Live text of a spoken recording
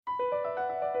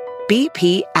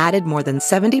BP added more than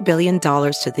 $70 billion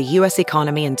to the U.S.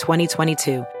 economy in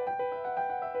 2022.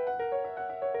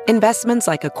 Investments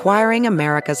like acquiring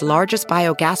America's largest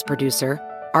biogas producer,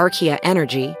 Archaea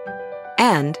Energy,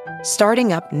 and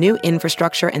starting up new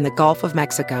infrastructure in the Gulf of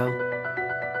Mexico.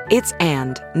 It's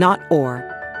and, not or.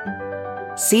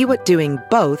 See what doing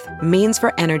both means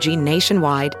for energy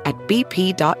nationwide at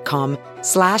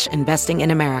bp.com/investing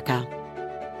in America.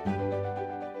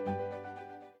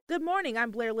 Good morning,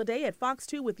 I'm Blair Leday at Fox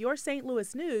 2 with your St.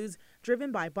 Louis news,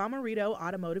 driven by Bomarito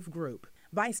Automotive Group.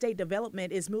 Bi-State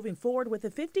Development is moving forward with a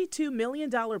 $52 million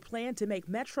plan to make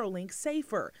Metrolink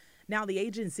safer. Now the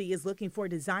agency is looking for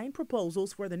design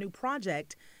proposals for the new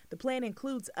project. The plan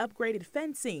includes upgraded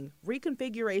fencing,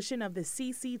 reconfiguration of the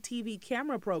CCTV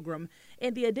camera program,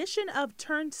 and the addition of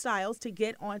turnstiles to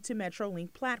get onto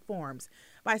Metrolink platforms.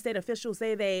 Bi-State officials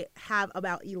say they have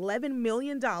about $11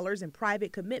 million in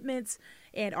private commitments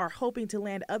and are hoping to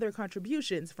land other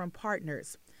contributions from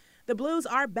partners. The Blues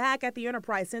are back at the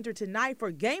Enterprise Center tonight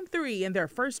for Game 3 in their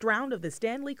first round of the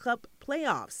Stanley Cup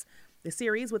playoffs. The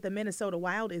series with the Minnesota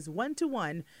Wild is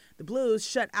 1-1. The Blues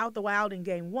shut out the Wild in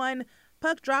Game 1.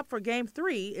 Puck drop for Game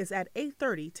 3 is at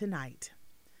 8:30 tonight.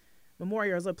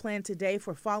 Memorials are planned today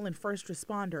for fallen first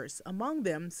responders, among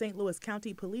them St. Louis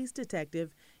County Police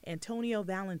Detective Antonio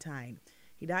Valentine.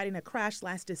 He died in a crash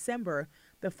last December.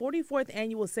 The 44th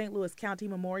annual St. Louis County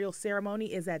Memorial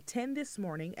Ceremony is at 10 this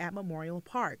morning at Memorial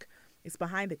Park. It's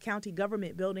behind the county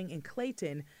government building in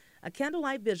Clayton. A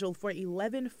candlelight vigil for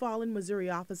 11 fallen Missouri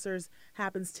officers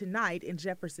happens tonight in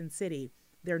Jefferson City.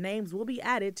 Their names will be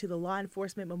added to the Law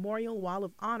Enforcement Memorial Wall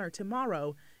of Honor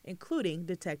tomorrow, including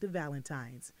Detective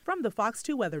Valentine's. From the Fox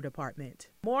 2 Weather Department.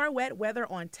 More wet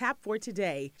weather on tap for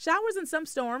today. Showers and some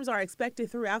storms are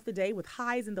expected throughout the day with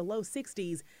highs in the low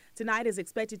 60s. Tonight is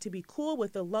expected to be cool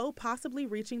with the low possibly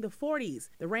reaching the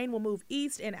 40s. The rain will move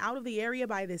east and out of the area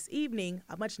by this evening.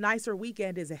 A much nicer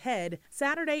weekend is ahead.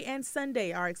 Saturday and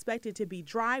Sunday are expected to be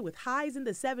dry with highs in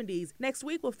the 70s. Next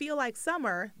week will feel like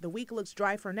summer. The week looks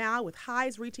dry for now with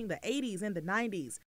highs reaching the 80s and the 90s.